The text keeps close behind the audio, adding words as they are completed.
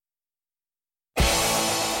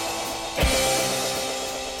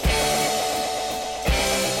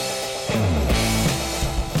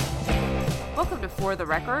For the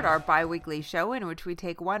Record, our bi-weekly show in which we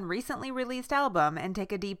take one recently released album and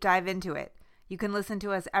take a deep dive into it. You can listen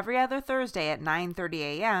to us every other Thursday at 9:30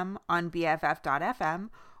 a.m. on BFF.fm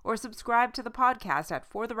or subscribe to the podcast at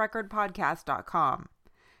fortherecordpodcast.com.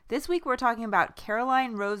 This week we're talking about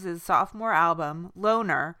Caroline Rose's sophomore album,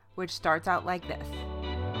 Loner, which starts out like this.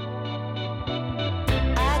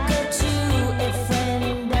 I go to a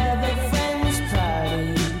friend of a friend's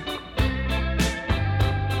party.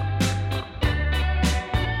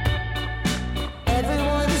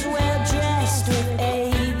 Everyone's well dressed with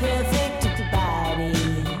a perfect body,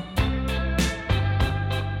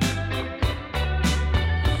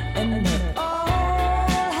 and they all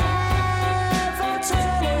have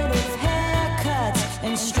alternative haircuts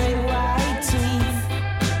and straight white teeth.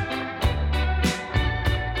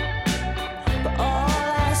 But all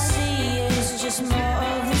I see is just more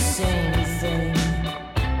of the same thing.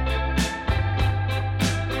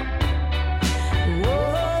 Whoa,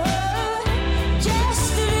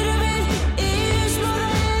 just a little bit is more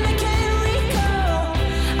than I can recall.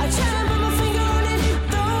 I try to put my finger on it,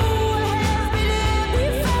 though I have been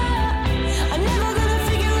here before. I'm never gonna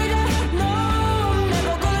figure it out, no, I'm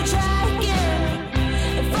never gonna try again.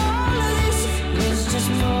 If all of this is just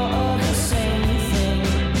more of the same thing.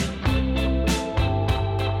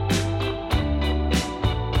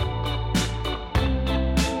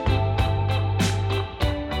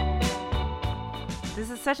 This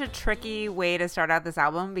is such a tricky way to start out this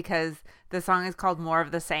album because the song is called More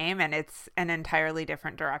of the Same and it's an entirely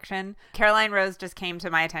different direction. Caroline Rose just came to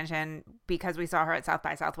my attention because we saw her at South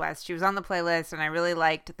by Southwest. She was on the playlist and I really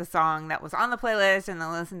liked the song that was on the playlist and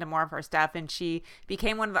then listened to more of her stuff, and she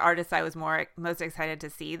became one of the artists I was most excited to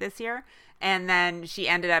see this year. And then she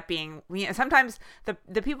ended up being, sometimes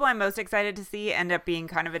the people I'm most excited to see end up being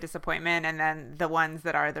kind of a disappointment, and then the ones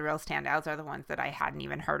that are the real standouts are the ones that I hadn't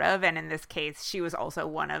even heard of. And in this case, she was also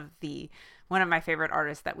one of my favorite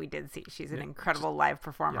artists that we did see. She's an incredible live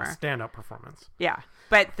performer. Yeah, stand-up performance. Yeah.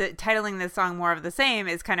 But titling this song More of the Same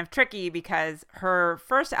is kind of tricky because her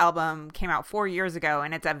first album came out 4 years ago,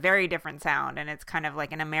 and it's a very different sound, and it's kind of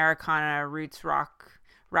like an Americana roots rock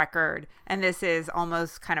record, and this is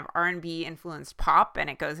almost kind of R&B influenced pop, and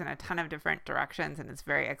it goes in a ton of different directions, and it's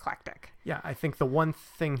very eclectic. Yeah, I think the one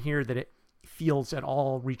thing here that it feels at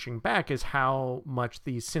all reaching back is how much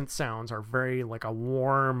these synth sounds are very like a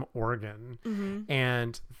warm organ. Mm-hmm.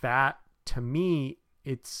 And that, to me,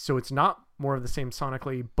 it's not more of the same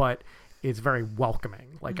sonically, but it's very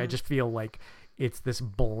welcoming. Like, I just feel like it's this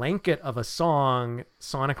blanket of a song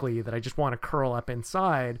sonically that I just want to curl up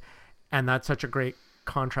inside, and that's such a great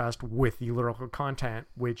contrast with the lyrical content,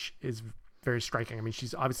 which is very striking. I mean,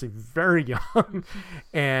 she's obviously very young,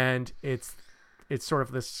 and it's sort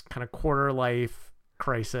of this kind of quarter life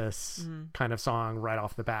crisis kind of song right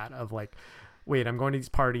off the bat of like, wait, I'm going to these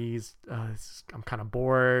parties, I'm kind of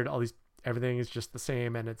bored, everything is just the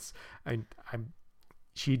same. And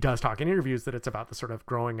she does talk in interviews that it's about the sort of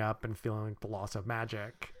growing up and feeling like the loss of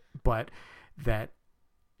magic, but that,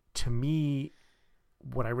 to me,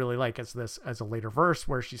 what I really like is this as a later verse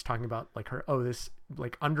where she's talking about like this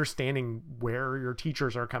like understanding where your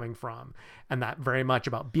teachers are coming from, and that very much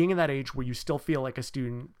about being in that age where you still feel like a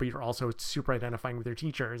student, but you're also super identifying with your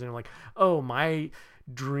teachers, and you're like, oh, my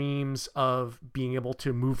dreams of being able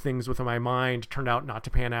to move things with my mind turned out not to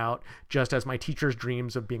pan out, just as my teacher's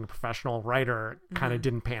dreams of being a professional writer kind of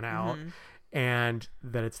didn't pan out. And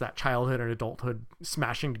that it's that childhood and adulthood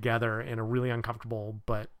smashing together in a really uncomfortable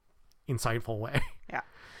but insightful way. Yeah.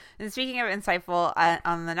 And speaking of insightful,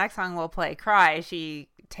 on the next song we'll play, Cry, she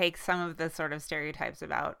takes some of the sort of stereotypes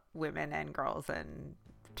about women and girls and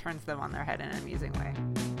turns them on their head in an amusing way.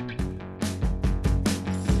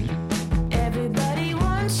 Everybody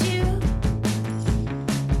wants you.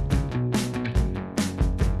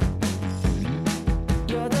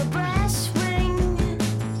 You're the brass ring.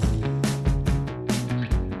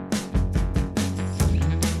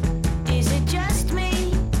 Is it just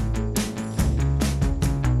me?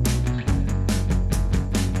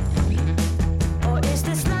 Or is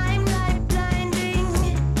this limelight blinding?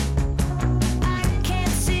 I can't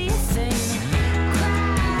see a thing.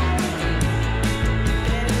 Cry.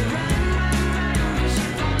 Better run, run, run.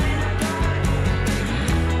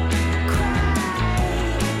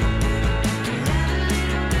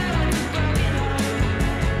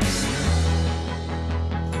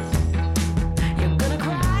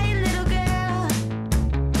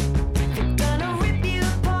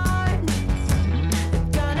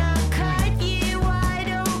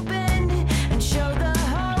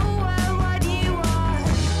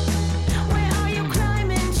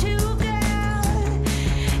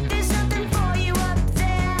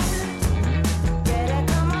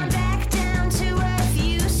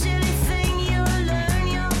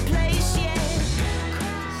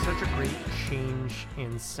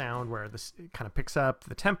 sound where this kind of picks up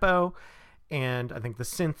the tempo, and I think the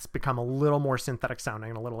synths become a little more synthetic sounding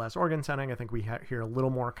and a little less organ sounding. I think we hear a little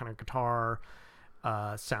more kind of guitar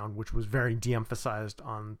sound, which was very de-emphasized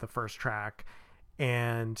on the first track.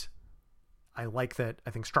 And I like that.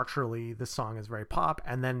 I think structurally this song is very pop,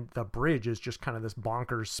 and then the bridge is just kind of this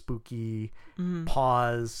bonkers spooky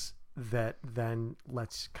pause that then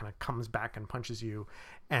comes back and punches you,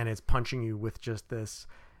 and it's punching you with just this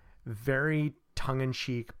very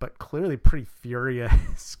tongue-in-cheek but clearly pretty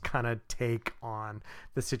furious kind of take on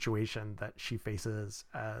the situation that she faces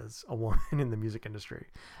as a woman in the music industry.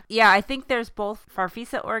 Yeah, I think there's both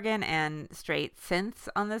Farfisa organ and straight synths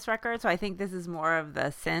on this record, so I think this is more of the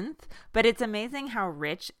synth, but it's amazing how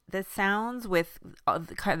rich this sounds with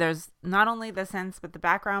there's not only the synths but the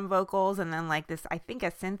background vocals, and then like this, I think,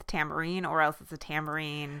 a synth tambourine, or else it's a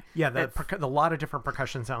tambourine. Yeah, the lot of different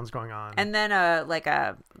percussion sounds going on, and then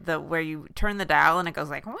the where you turn the dial and it goes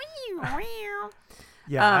like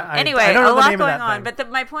yeah. Anyway, I don't know a the lot name of going that on, thing. but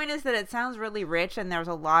my point is that it sounds really rich, and there's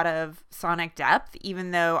a lot of sonic depth,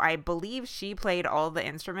 even though I believe she played all the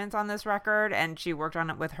instruments on this record and she worked on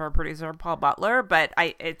it with her producer Paul Butler, but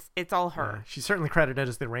it's all her. Yeah, she's certainly credited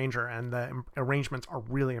as the arranger, and the arrangements are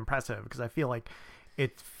really impressive because I feel like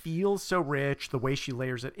it feels so rich the way she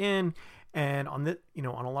layers it in. And on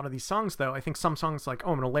on a lot of these songs, though, I think some songs like,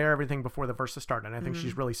 I'm going to layer everything before the verses start. And I think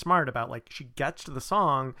she's really smart about, like, she gets to the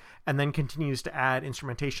song and then continues to add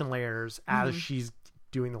instrumentation layers as she's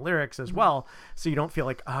doing the lyrics as well. So you don't feel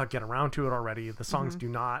like, get around to it already. The songs do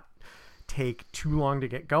not take too long to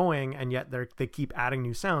get going, and yet they keep adding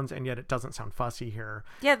new sounds, and yet it doesn't sound fussy here.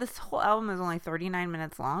 Yeah, this whole album is only 39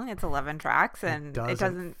 minutes long. It's 11 tracks, and it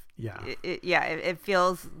doesn't. Yeah. It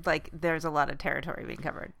feels like there's a lot of territory being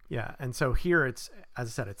covered. Yeah, and so here it's, as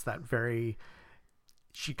I said, it's that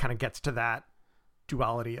she kind of gets to that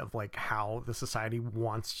duality of like how the society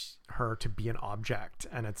wants her to be an object,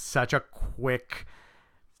 and it's such a quick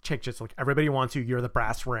check, just like, everybody wants you, you're the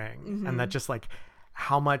brass ring, and that just like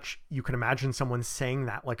how much you can imagine someone saying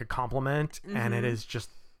that like a compliment, and it is just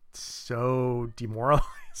so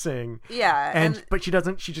demoralizing. Yeah, but she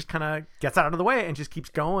doesn't, she just kind of gets out of the way and just keeps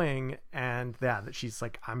going, and that she's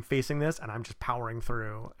like, I'm facing this and I'm just powering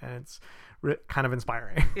through, and it's kind of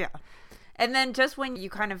inspiring. Yeah. And then just when you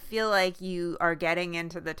kind of feel like you are getting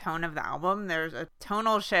into the tone of the album, there's a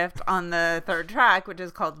tonal shift on the third track, which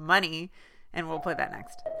is called Money, and we'll play that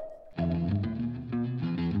next.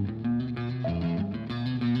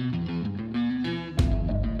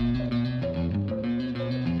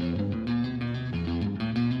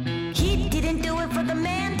 He didn't do it for the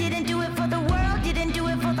man, didn't do it for the world, didn't do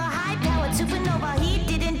it for the high-powered supernova. He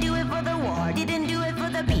didn't do it for the war, didn't do it for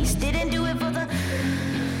the beast, didn't do it for the...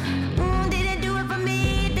 didn't do it for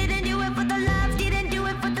me, didn't do it for the love, didn't do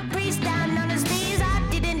it for the priest down on his knees. I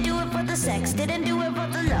didn't do it for the sex, didn't do it for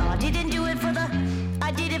the law, didn't do it for the...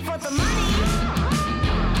 I did it for the money.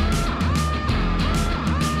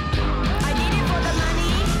 I did it for the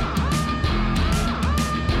money.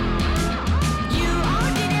 You all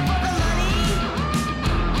did it for the money.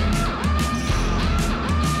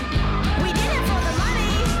 We did it for the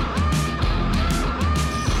money.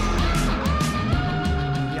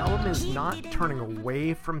 The album is not turning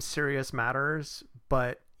away from serious matters,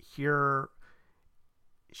 but here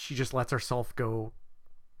she just lets herself go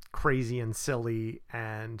crazy and silly,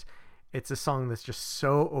 and it's a song that's just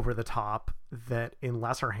so over the top that in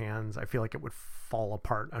lesser hands I feel like it would fall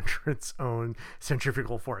apart under its own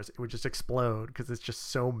centrifugal force. It would just explode because it's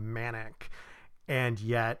just so manic, and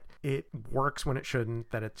yet it works when it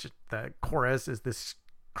shouldn't. That it's just, the chorus is this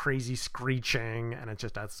crazy screeching, and it's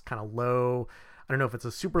just that's kind of low. I don't know if it's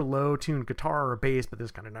a super low tuned guitar or a bass, but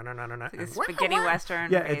this kind of no. It's spaghetti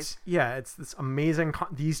western. Yeah, it's this amazing.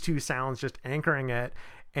 These two sounds just anchoring it,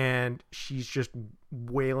 and she's just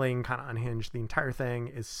wailing, kind of unhinged. The entire thing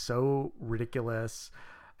is so ridiculous,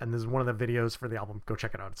 and this is one of the videos for the album. Go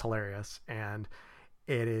check it out; it's hilarious, and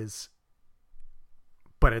it is.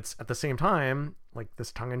 But it's at the same time like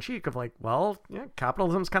this tongue in cheek of like, well, yeah,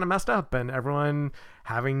 capitalism's kind of messed up, and everyone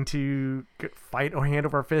having to fight hand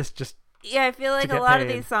over fist just. Yeah, I feel like a lot of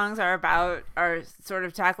these songs are sort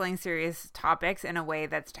of tackling serious topics in a way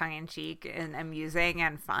that's tongue-in-cheek and amusing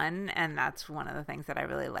and fun, and that's one of the things that I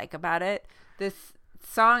really like about it. This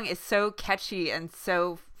song is so catchy and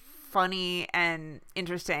so funny and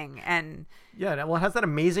interesting, and yeah, well, it has that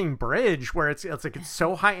amazing bridge where it's like it's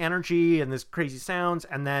so high energy and this crazy sounds,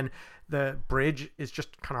 and then the bridge is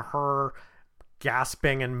just kind of her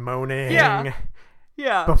gasping and moaning,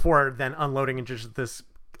 yeah, before then unloading into just this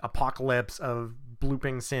apocalypse of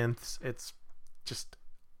blooping synths. It's just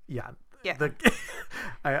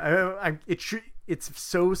it's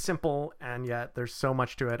so simple, and yet there's so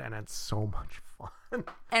much to it, and it's so much fun.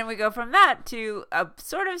 And we go from that to a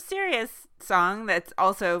sort of serious song that's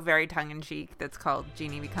also very tongue-in-cheek that's called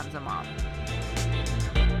Jeannie Becomes a Mom.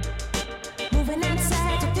 Moving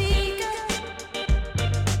outside Topeka.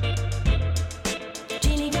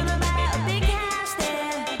 Jeannie gonna buy a big house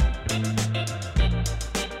there.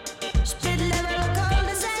 Split level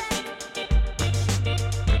cul-de-sac.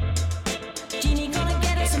 Jeannie gonna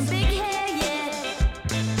get her some big hair, yeah.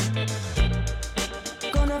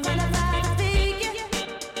 Gonna find a father figure.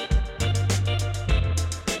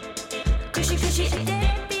 Cushy, a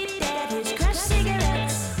deadbeat dad who's crushed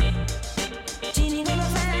cigarettes. Jeannie gonna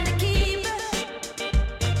find a keeper.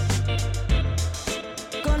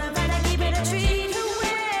 Gonna find a keeper to treat her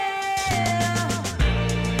well.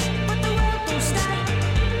 But the world don't stop.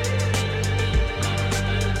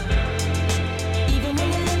 Even when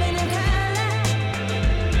you're living in color.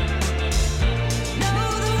 No,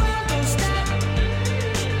 the world don't stop.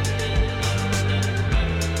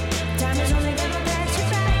 Time is only gonna pass you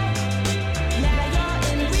by. Now you're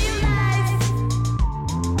in real life.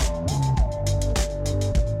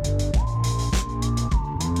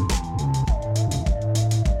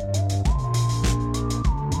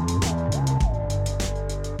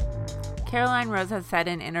 Caroline Rose has said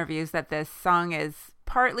in interviews that this song is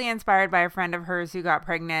partly inspired by a friend of hers who got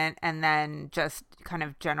pregnant, and then just kind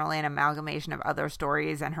of generally an amalgamation of other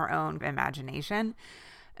stories and her own imagination.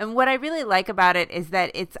 And what I really like about it is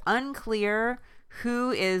that it's unclear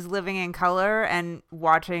who is living in color and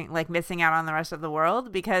watching, like missing out on the rest of the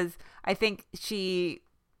world, because I think she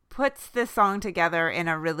puts this song together in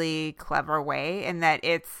a really clever way, in that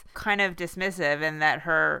it's kind of dismissive, and that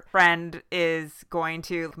her friend is going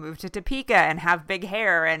to move to Topeka and have big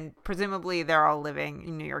hair, and presumably they're all living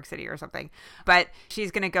in New York City or something, but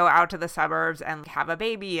she's going to go out to the suburbs and have a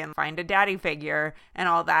baby and find a daddy figure and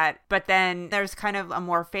all that. But then there's kind of a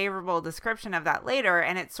more favorable description of that later,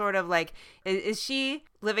 and it's sort of like, is she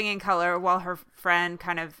living in color while her friend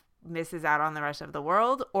kind of misses out on the rest of the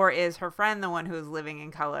world, or is her friend the one who's living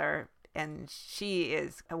in color and she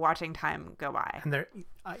is watching time go by? And there,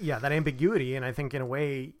 that ambiguity, and I think in a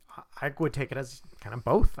way I would take it as kind of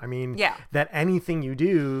both. I mean, that anything you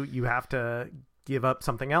do, you have to give up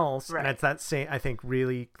something else, right. And it's that same, I think,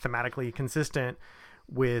 really thematically consistent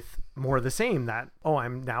with more of the same, that, oh,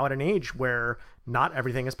 I'm now at an age where not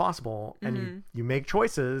everything is possible, and you make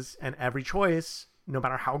choices, and every choice, no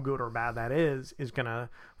matter how good or bad that is going to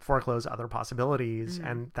foreclose other possibilities.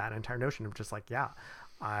 And that entire notion of just like,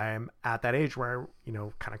 I'm at that age where,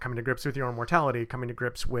 kind of coming to grips with your own mortality, coming to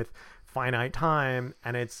grips with finite time.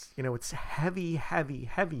 And it's, it's heavy, heavy,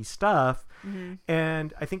 heavy stuff.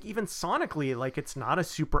 And I think even sonically, like, it's not a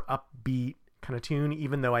super upbeat kind of tune,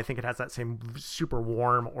 even though I think it has that same super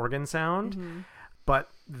warm organ sound.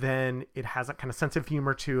 But then it has that kind of sense of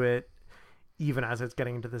humor to it, even as it's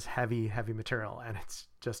getting into this heavy, heavy material. And it's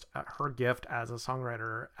just her gift as a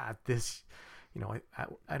songwriter at this,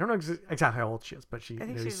 I don't know exactly how old she is, but I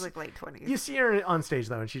think she's like late 20s. You see her on stage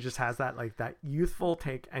though, and she just has that, like, that youthful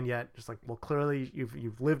take, and yet just like, well, clearly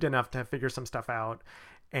you've lived enough to figure some stuff out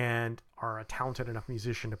and are a talented enough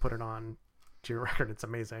musician to put it on to your record. It's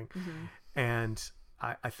amazing. And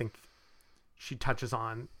I think she touches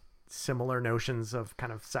on similar notions of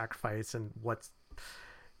kind of sacrifice and what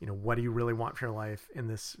do you really want for your life in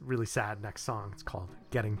this really sad next song. It's called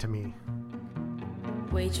Getting to Me.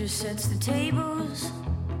 Waitress sets the tables,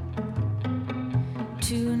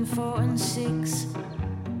 2 and 4 and 6,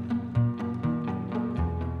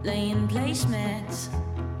 laying placemats,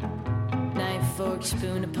 knife, fork,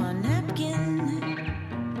 spoon upon napkin.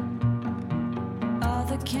 All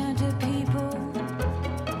the counter people,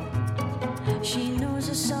 she knows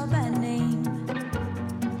us all by name.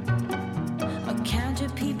 Counter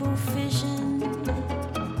people fishing,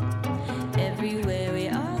 everywhere we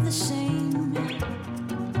are the same.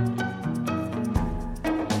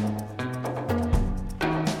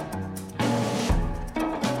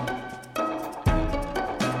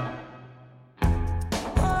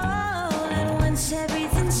 Oh, and once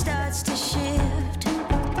everything starts to shift,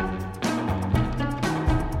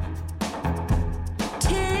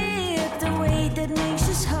 tip the weight that makes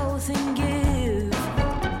this whole thing give.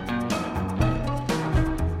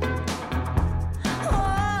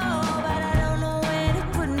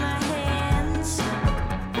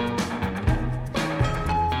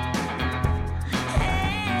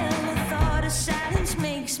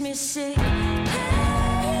 Me sick. I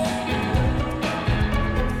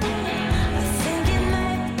think it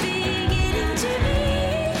might be getting to me.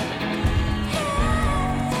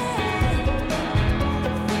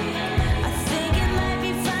 I think it might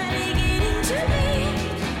be finally getting to me.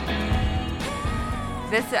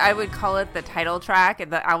 This, I would call it the title track.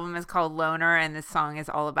 The album is called Loner, and this song is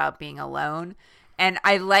all about being alone. And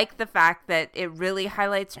I like the fact that it really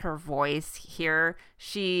highlights her voice here.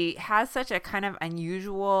 She has such a kind of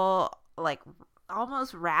unusual, like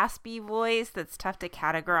almost raspy voice that's tough to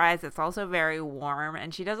categorize. It's also very warm,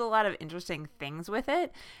 and she does a lot of interesting things with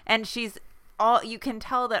it. And you can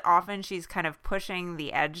tell that often she's kind of pushing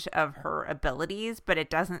the edge of her abilities, but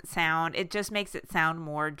it just makes it sound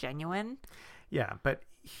more genuine. Yeah, but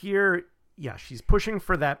here, she's pushing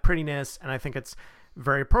for that prettiness, and I think it's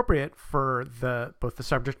very appropriate for both the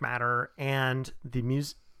subject matter and the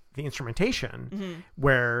instrumentation,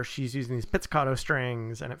 where she's using these pizzicato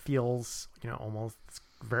strings, and it feels, almost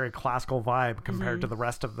very classical vibe compared to the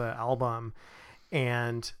rest of the album,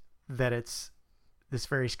 and that it's this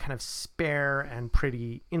very kind of spare and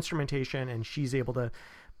pretty instrumentation, and she's able to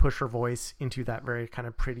push her voice into that very kind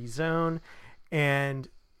of pretty zone, and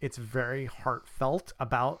it's very heartfelt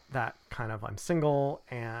about that kind of I'm single,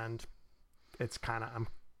 and it's kind of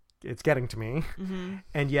it's getting to me,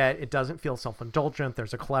 and yet it doesn't feel self-indulgent.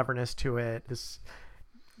 There's a cleverness to it, this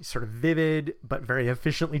sort of vivid but very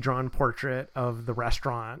efficiently drawn portrait of the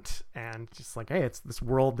restaurant, and just like, hey, it's this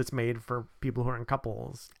world that's made for people who are in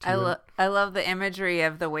couples. I love the imagery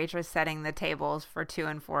of the waitress setting the tables for 2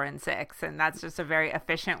 and 4 and 6, and that's just a very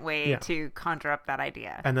efficient way to conjure up that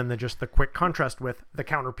idea. And then the quick contrast with the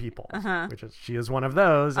counter people, which is, she is one of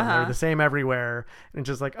those, and they're the same everywhere, and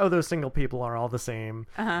just like, oh, those single people are all the same.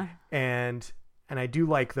 And I do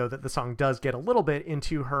like, though, that the song does get a little bit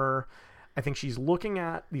into her. I think she's looking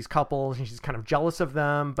at these couples and she's kind of jealous of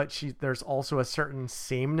them, but there's also a certain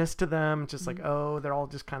sameness to them. Just like, oh, they're all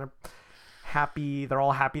just kind of happy. They're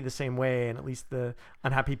all happy the same way. And at least the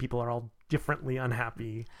unhappy people are all differently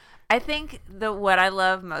unhappy. I think what I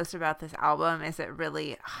love most about this album is it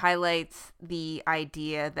really highlights the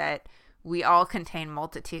idea that we all contain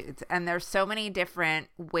multitudes, and there's so many different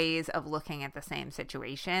ways of looking at the same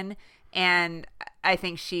situation. And I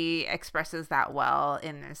think she expresses that well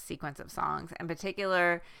in this sequence of songs. In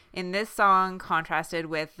particular, in this song, contrasted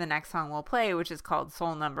with the next song we'll play, which is called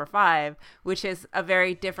Soul Number 5, which is a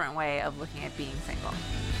very different way of looking at being single.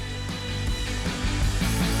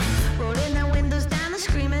 Rolling the windows down and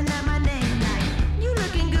screaming at my name like, you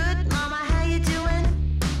looking good, mama, how you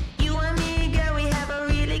doing? You and me, girl, we have a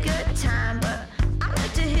really good time, but I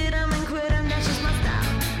like to hit 'em and quit 'em, that's just my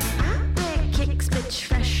style. I wear kicks, bitch,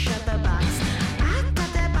 fresh out the box. I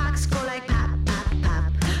got that box go like pop, pop, pop.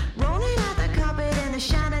 Rolling out the carpet and the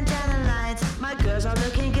shining down the lights. My girls are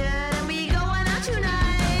looking good and we going out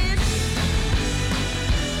tonight.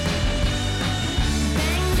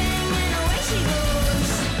 Bang, bang, and away she goes.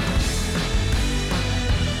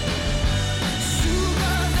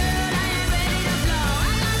 Super girl, I am ready to blow.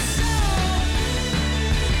 I got soul.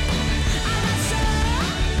 I got soul.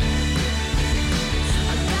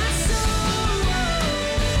 I got soul.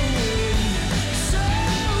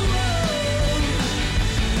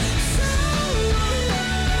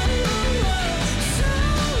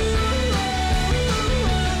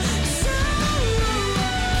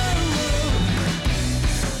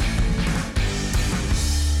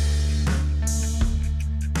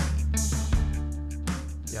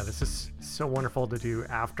 Yeah, this is so wonderful to do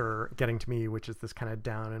after Getting to Me, which is this kind of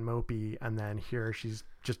down and mopey, and then here she's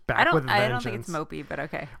just back with a vengeance. I don't think it's mopey, but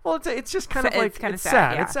okay. Well, it's just kind of It's like, kind of it's sad,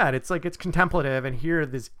 sad. yeah. It's sad. It's like, it's contemplative, and here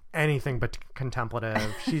there's anything but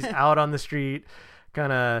contemplative. She's out on the street,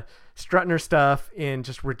 kind of strutting her stuff in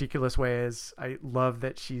just ridiculous ways. I love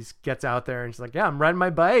that she gets out there and she's like, yeah, I'm riding my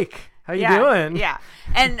bike. How you doing? Yeah.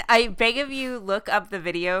 And I beg of you, look up the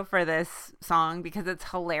video for this song because it's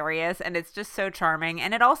hilarious and it's just so charming.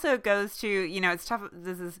 And it also goes to, it's tough.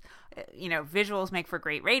 This is, visuals make for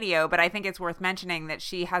great radio, but I think it's worth mentioning that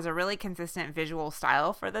she has a really consistent visual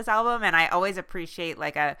style for this album. And I always appreciate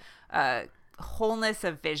like a wholeness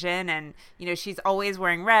of vision, and she's always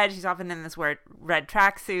wearing red. She's often in this red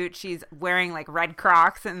tracksuit. She's wearing like red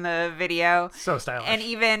Crocs in the video, So stylish. and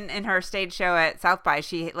even in her stage show at South by,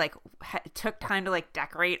 she like took time to like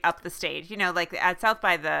decorate up the stage, like at South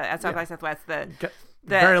by Southwest,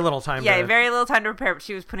 very little time. Very little time to prepare. But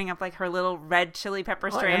she was putting up like her little red chili pepper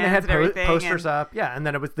strands and they had everything. posters up. Yeah, and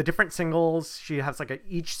then it was the different singles. She has like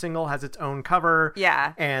each single has its own cover.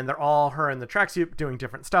 Yeah, and they're all her in the tracksuit doing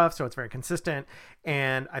different stuff, so it's very consistent.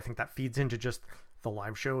 And I think that feeds into just the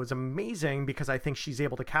live show is amazing because I think she's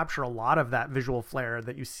able to capture a lot of that visual flair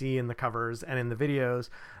that you see in the covers and in the videos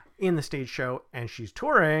in the stage show, and she's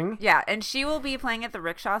touring. Yeah, and she will be playing at the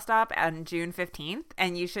Rickshaw Stop on June 15th,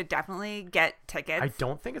 and you should definitely get tickets. I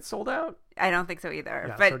don't think it's sold out. I don't think so either.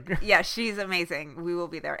 Yeah, but yeah, she's amazing. We will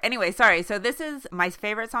be there. Anyway, sorry. So this is my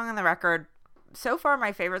favorite song on the record, so far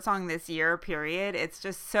my favorite song this year, period. It's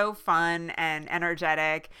just so fun and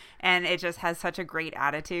energetic, and it just has such a great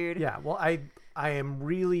attitude. Yeah, well, I am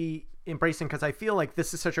really embracing, because I feel like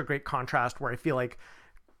this is such a great contrast where I feel like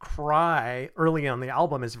Cry early on the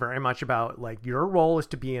album is very much about like your role is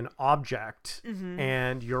to be an object,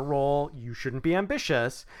 and your role, you shouldn't be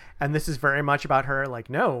ambitious. And this is very much about her like,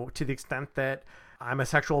 no, to the extent that I'm a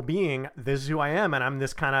sexual being, this is who I am, and I'm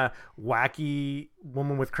this kind of wacky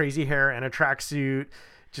woman with crazy hair and a tracksuit,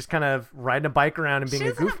 just kind of riding a bike around and being She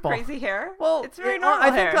a doesn't have goofball. crazy hair. Well, it's very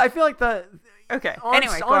normal hair. I feel like the Okay. on,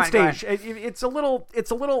 Anyway, go on on, go on. stage it's a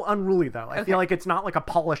little unruly though. I feel like it's not like a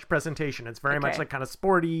polished presentation. It's very much Okay. like kind of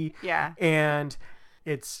sporty. Yeah. And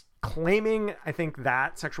it's claiming, I think,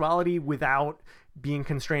 that sexuality without being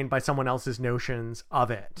constrained by someone else's notions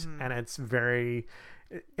of it. And it's very,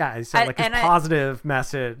 yeah, it's like a positive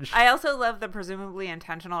message. I also love the presumably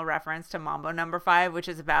intentional reference to Mambo Number 5, which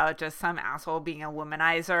is about just some asshole being a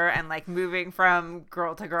womanizer and like moving from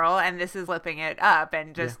girl to girl, and this is flipping it up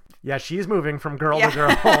and just Yeah, she's moving from girl to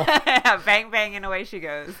girl. bang bang and away she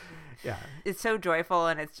goes. Yeah. It's so joyful,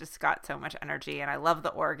 and it's just got so much energy, and I love the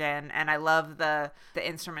organ, and I love the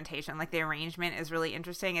instrumentation. Like the arrangement is really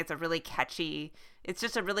interesting. It's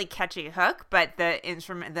just a really catchy hook, but the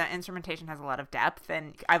instrumentation has a lot of depth,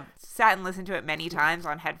 and I've sat and listened to it many times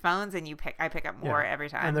on headphones, and I pick up more every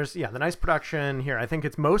time. And there's the nice production here. I think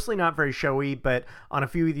it's mostly not very showy, but on a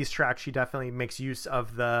few of these tracks she definitely makes use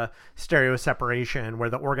of the stereo separation where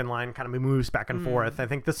the organ line kind of moves back and forth. I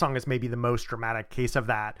think this song is maybe the most dramatic case of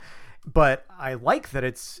that. But I like that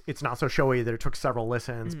it's not so showy, that it took several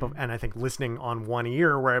listens, and I think listening on one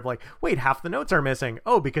ear where I'm like, wait, half the notes are missing.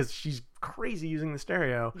 Oh, because she's crazy using the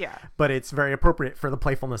stereo. Yeah. But it's very appropriate for the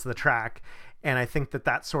playfulness of the track. And I think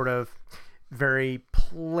that sort of very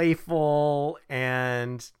playful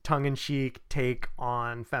and tongue-in-cheek take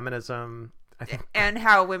on feminism, I think, and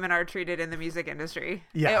how women are treated in the music industry,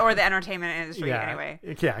 or the entertainment industry anyway.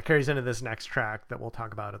 Yeah, it carries into this next track that we'll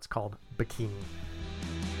talk about. It's called Bikini.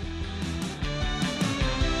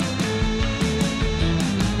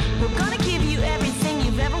 We're gonna give you everything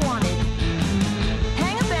you've ever wanted.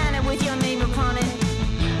 Hang a banner with your name upon it.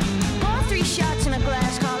 Pour 3 shots in a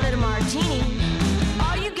glass, call it a martini.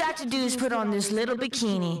 All you got to do is put on this little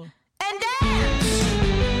bikini and dance.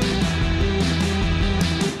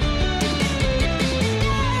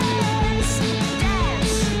 Dance,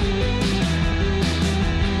 dance.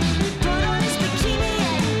 Put on this bikini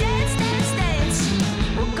and dance, dance, dance.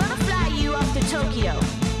 We're gonna fly you off to Tokyo.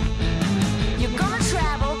 You're gonna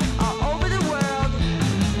travel all over the world.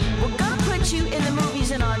 We're gonna put you in the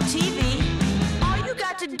movies and on TV. All you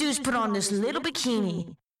got to do is put on this little bikini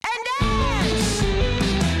and dance.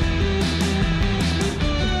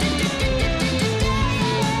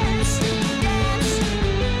 Dance, dance.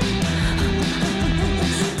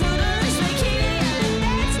 Put on this bikini and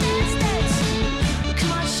dance, dance, dance.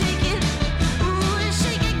 Come on, shake it. Ooh,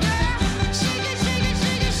 shake it, girl. Shake it, shake it,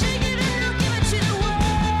 shake it, shake it, and I'll give it to the world.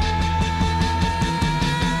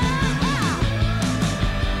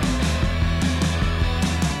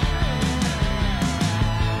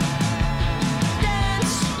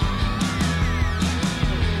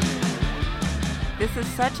 This is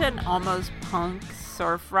such an almost punk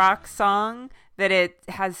surf rock song that it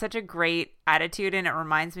has such a great attitude, and it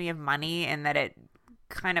reminds me of Money in that it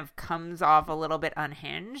kind of comes off a little bit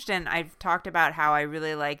unhinged. And I've talked about how I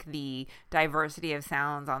really like the diversity of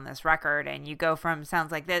sounds on this record, and you go from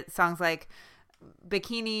songs like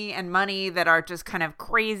Bikini and Money that are just kind of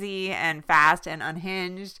crazy and fast and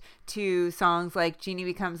unhinged to songs like Jeannie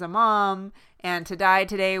Becomes a Mom and To Die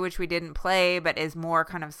Today, which we didn't play but is more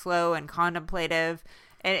kind of slow and contemplative.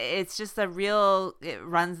 And it's just it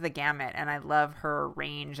runs the gamut, and I love her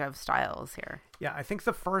range of styles here. Yeah, I think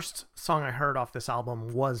the first song I heard off this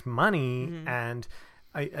album was Money, and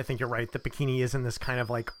I think you're right that Bikini is in this kind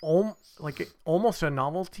of like almost a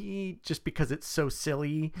novelty just because it's so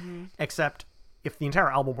silly, except if the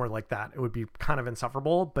entire album were like that, it would be kind of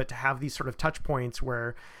insufferable. But to have these sort of touch points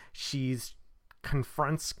where she's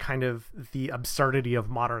confronts kind of the absurdity of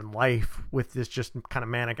modern life with this just kind of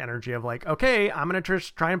manic energy of like, okay, I'm going to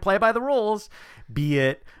try and play by the rules, be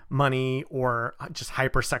it Money or just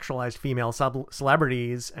hypersexualized female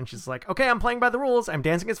celebrities. And she's like, okay, I'm playing by the rules. I'm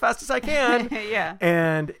dancing as fast as I can. Yeah.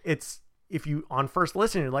 And if you on first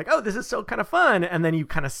listen, you're like, oh, this is so kind of fun. And then you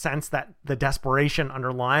kind of sense that the desperation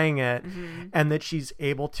underlying it, and that she's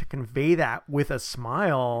able to convey that with a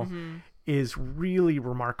smile is really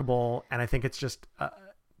remarkable. And I think it's just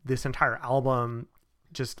this entire album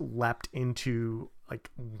just leapt into like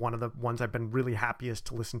one of the ones I've been really happiest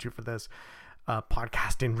to listen to for this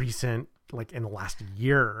podcast in the last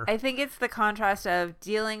year. I think it's the contrast of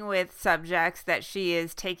dealing with subjects that she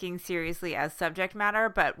is taking seriously as subject matter,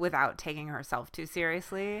 but without taking herself too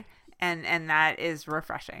seriously. And that is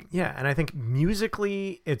refreshing. Yeah, and I think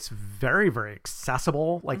musically it's very, very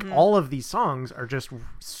accessible. Like all of these songs are just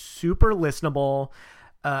super listenable.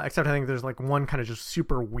 Except I think there's like one kind of just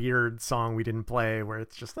super weird song we didn't play where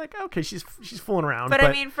it's just like, okay, she's fooling around. But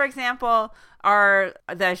I mean, for example,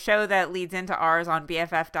 the show that leads into ours on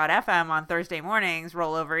BFF.FM on Thursday mornings,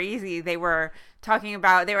 Roll Over Easy, they were asking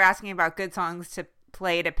about good songs to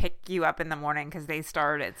play to pick you up in the morning because they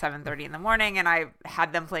start at 7:30 in the morning, and I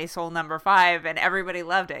had them play Soul No. 5, and everybody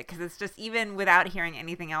loved it because it's just, even without hearing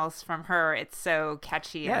anything else from her, it's so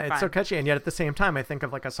catchy. Yeah, and fun. it's so catchy, and yet at the same time, I think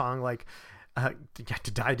of like a song like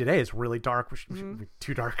To Die Today is really dark, which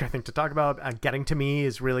too dark I think to talk about. Getting to Me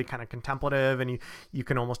is really kind of contemplative, and you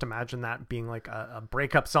can almost imagine that being like a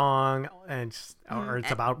breakup song, or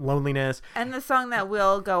it's about loneliness. And the song that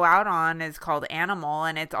we'll go out on is called Animal,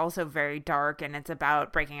 and it's also very dark, and it's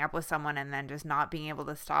about breaking up with someone and then just not being able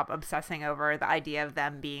to stop obsessing over the idea of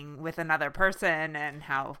them being with another person and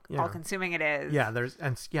how all-consuming it is. Yeah,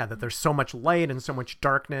 that there's so much light and so much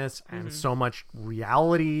darkness and so much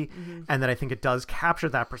reality, and that I think it does capture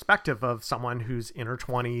that perspective of someone who's in her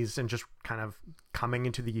 20s and just kind of coming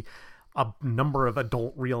into a number of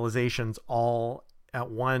adult realizations all at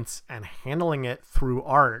once and handling it through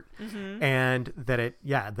art, and that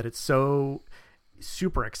it's so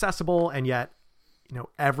super accessible, and yet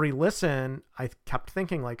every listen I kept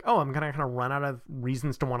thinking like, oh, I'm gonna kind of run out of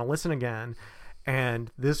reasons to want to listen again.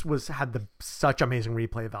 And this had such amazing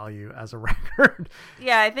replay value as a record.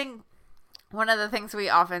 Yeah, I think one of the things we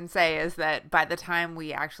often say is that by the time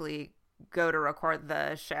we actually go to record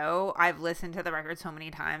the show, I've listened to the record so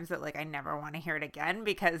many times that like I never want to hear it again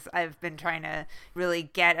because I've been trying to really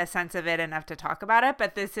get a sense of it enough to talk about it.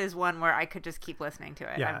 But this is one where I could just keep listening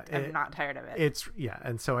to it. Yeah, I'm not tired of it.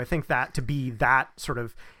 And so I think that to be that sort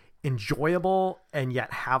of enjoyable and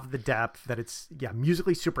yet have the depth that it's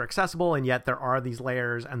musically super accessible, and yet there are these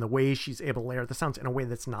layers, and the way she's able to layer the sounds in a way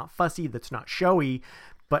that's not fussy, that's not showy,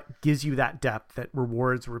 but gives you that depth that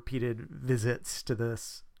rewards repeated visits to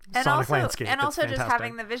this sonic landscape. And also fantastic. just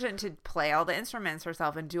having the vision to play all the instruments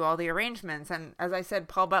herself and do all the arrangements. And as I said,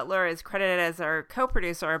 Paul Butler is credited as our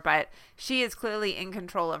co-producer, but she is clearly in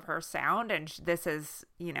control of her sound, and this is,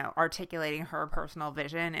 articulating her personal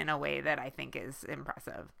vision in a way that I think is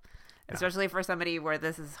impressive. Yeah. Especially for somebody where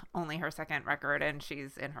this is only her second record and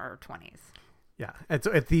she's in her 20s. Yeah, it's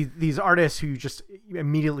these artists who just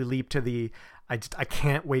immediately leap to I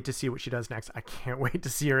can't wait to see what she does next. I can't wait to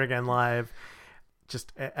see her again live.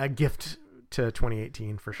 Just a gift to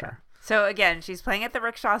 2018 for sure. So again, she's playing at the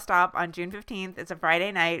Rickshaw Stop on June 15th. It's a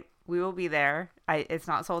Friday night. We will be there. It's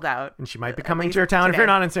not sold out. And she might be coming to your town today. If you're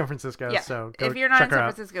not in San Francisco. Yeah. So if you're not in San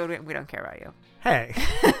Francisco, we don't care about you. Hey.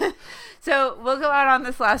 So we'll go out on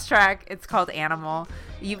this last track. It's called Animal.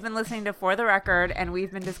 You've been listening to For the Record, and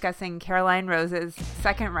we've been discussing Caroline Rose's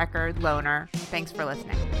second record, Loner. Thanks for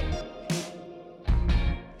listening.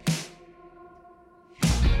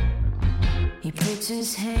 He puts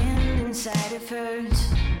his hand inside of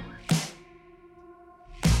hers.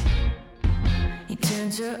 He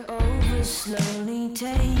turns her over slowly,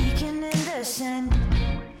 taking in the scent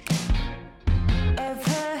of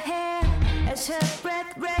her hair as her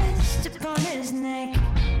breath rests upon his neck.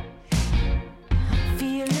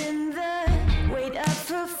 Feeling the weight of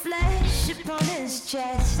her flesh upon his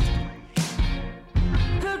chest.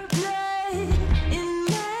 Her blood in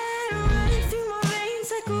mine running through my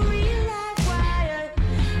veins like a real live wire.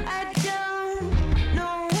 I don't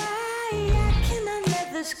know why I cannot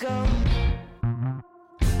let this go.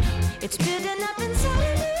 It's building up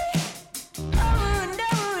inside of me, over and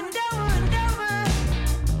over and over and over.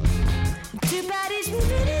 Two bodies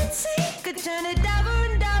moving in sync could turn it over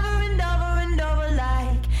and over and over and over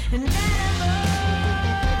like an animal.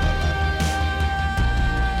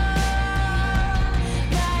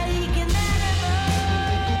 Like an animal.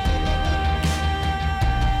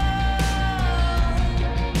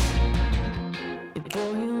 It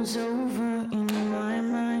boils over in my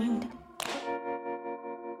mind.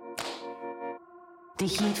 The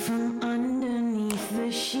heat from underneath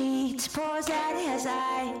the sheets pours out as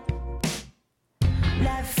I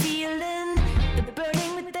lie feeling